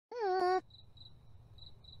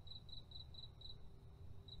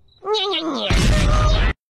Tutorial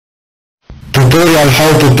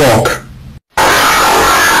how to talk.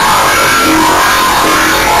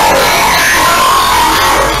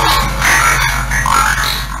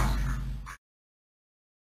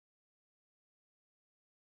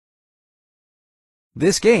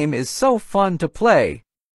 This game is so fun to play.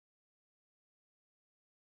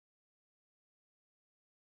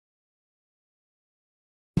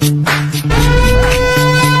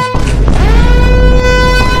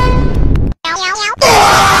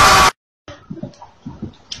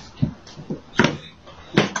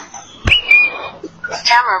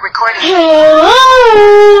 Camera recording.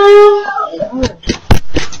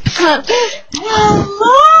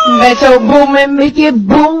 Let's go boom and make it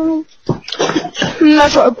boom.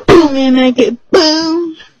 Let's go boom and make it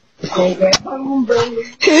boom. Boom, boom.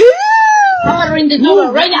 I'm gonna ring the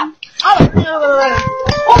doorbell right now. Oh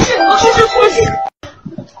shit.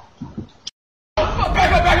 Back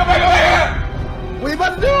up! What you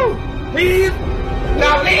about to do? Leave!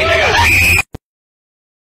 Now leave, nigga!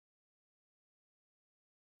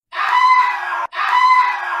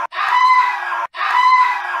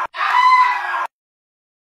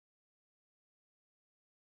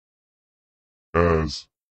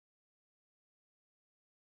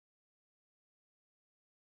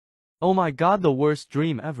 Oh my god, the worst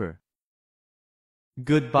dream ever.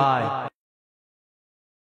 Goodbye.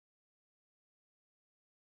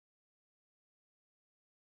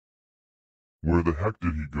 Where the heck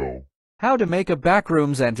did he go? How to make a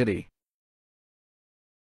backrooms entity.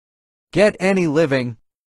 Get any living.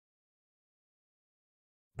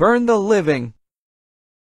 Burn the living.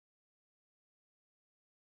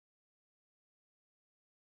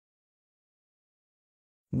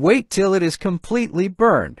 Wait till it is completely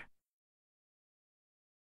burned.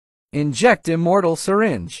 Inject immortal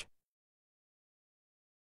syringe.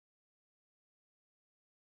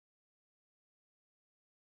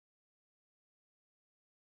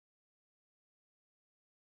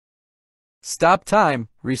 Stop time,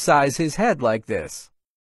 resize his head like this.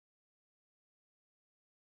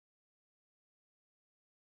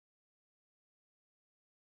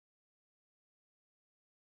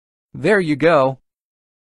 There you go.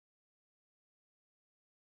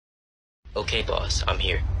 Okay, boss, I'm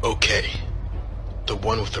here. Okay. The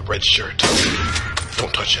one with the red shirt.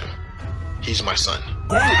 Don't touch him. He's my son.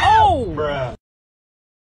 Oh! Bruh.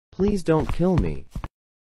 Please don't kill me.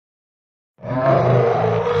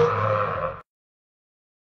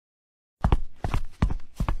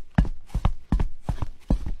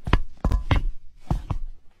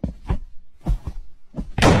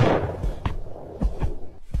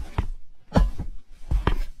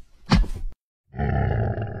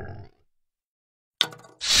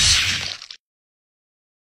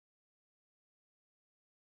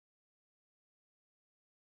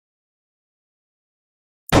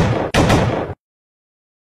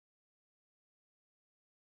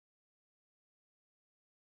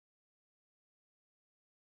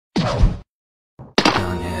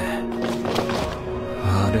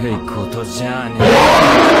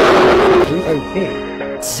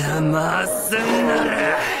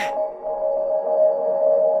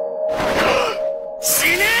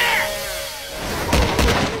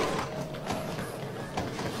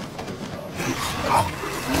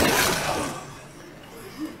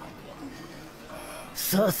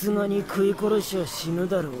さすがに食い殺しは死ぬ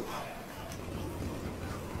だろう。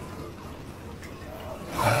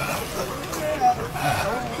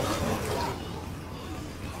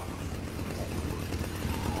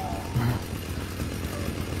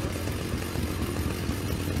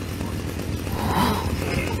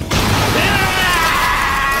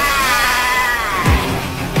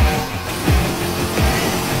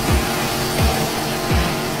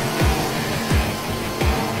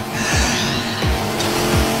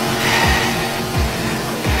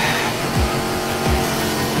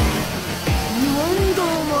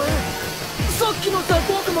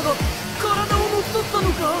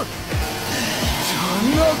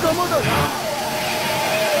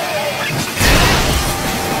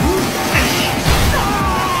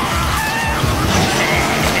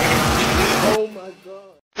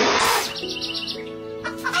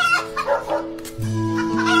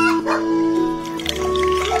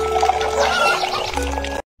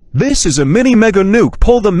This is a mini mega nuke.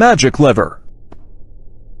 Pull the magic lever.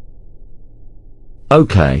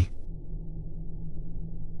 Okay.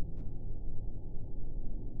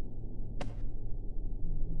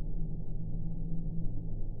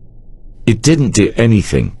 It didn't do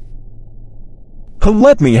anything.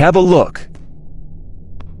 Let me have a look.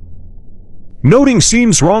 Noting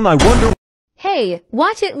seems wrong. I wonder. Hey,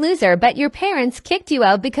 watch it, loser, but your parents kicked you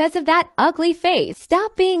out because of that ugly face.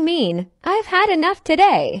 Stop being mean. I've had enough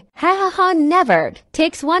today. Ha ha ha, never.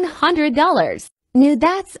 Takes $100. Knew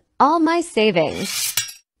that's all my savings.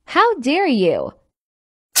 How dare you?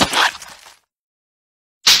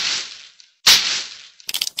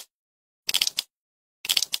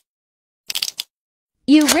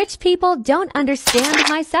 You rich people don't understand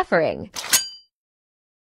my suffering.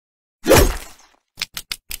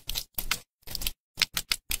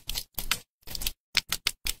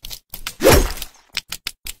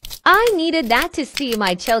 I needed that to see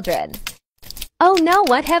my children. Oh no,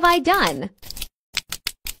 what have I done?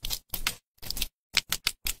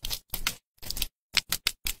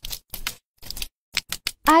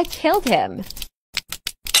 I killed him.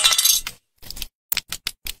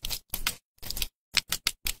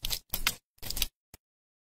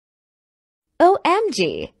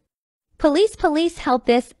 OMG. Police, police, help,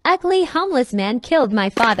 this ugly homeless man killed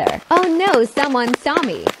my father. Oh no, someone saw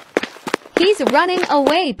me. He's running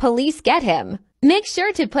away, police, get him. Make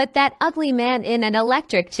sure to put that ugly man in an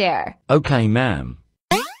electric chair. Okay, ma'am.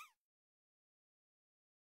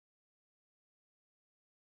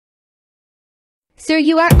 Sir,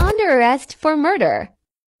 you are under arrest for murder.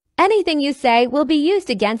 Anything you say will be used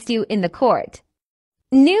against you in the court.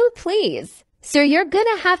 No, please. Sir, you're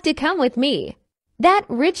gonna have to come with me. That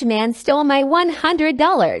rich man stole my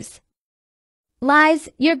 $100. Lies,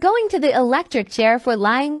 you're going to the electric chair for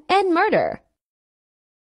lying and murder.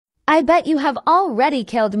 I bet you have already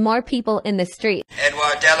killed more people in the street.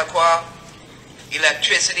 Edouard Delacroix,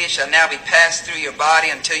 electricity shall now be passed through your body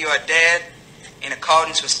until you are dead in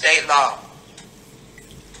accordance with state law.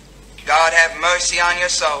 God have mercy on your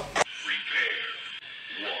soul. Prepare.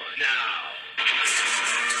 War now.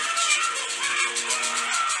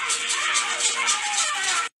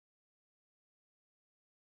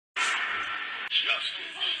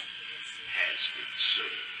 Justice has been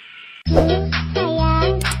served.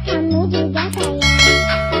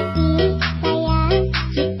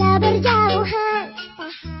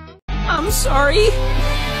 I'm sorry.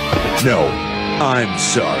 No, I'm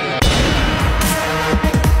sorry.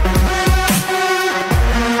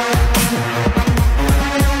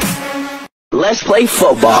 Let's play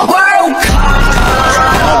football. World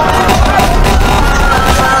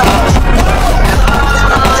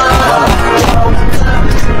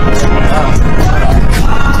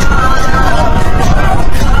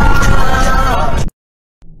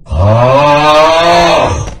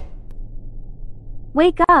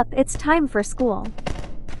Wake up, it's time for school.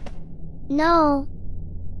 No.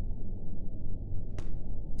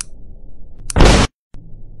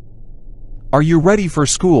 Are you ready for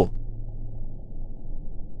school?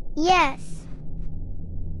 Yes.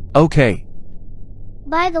 Okay.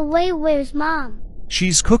 By the way, where's Mom?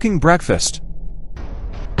 She's cooking breakfast.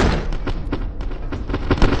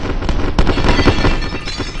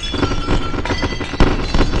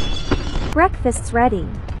 Breakfast's ready.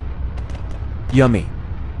 Yummy.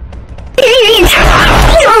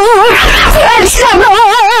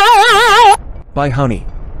 Bye, honey.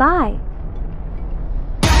 Bye.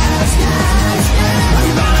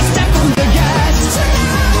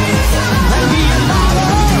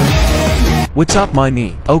 What's up, my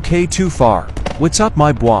knee? Okay, too far. What's up,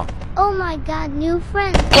 my bois? Oh my god, new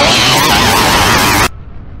friend.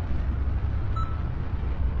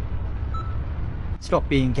 Stop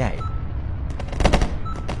being gay.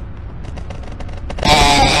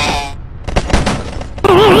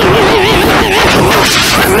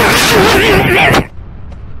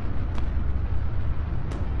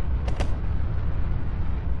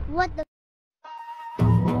 What the?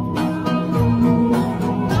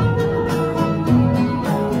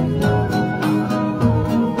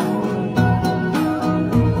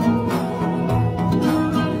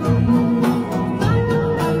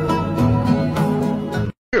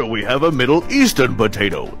 Here we have a Middle Eastern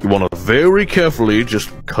potato. You want to very carefully just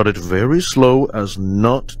cut it very slow as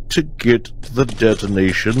not to get the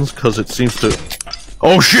detonations, cause it seems to...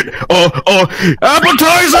 Oh shit!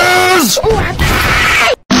 Appetizers!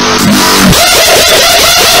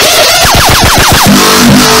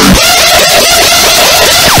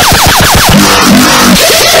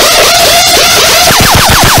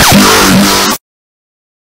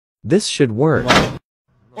 This should work.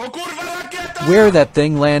 Where that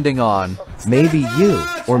thing landing on? Maybe you,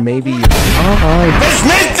 or maybe you.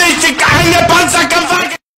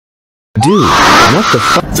 Dude, what the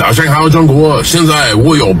fuck? 早上好，中国！现在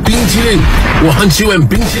我有冰淇淋，我很喜欢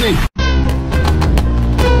冰淇淋。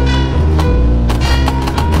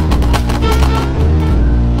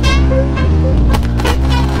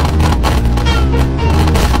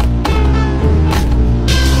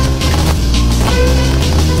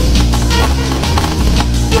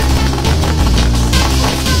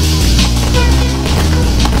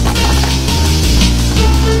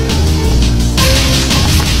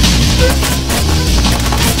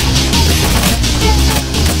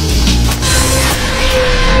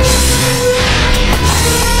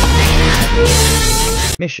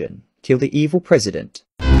kill the evil president.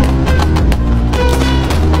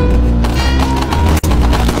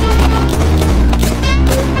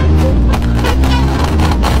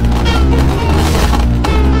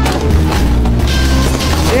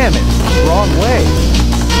 Damn it, wrong way.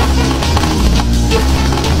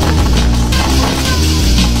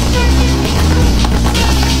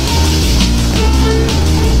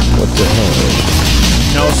 What the hell?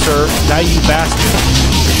 No, sir, die you bastard.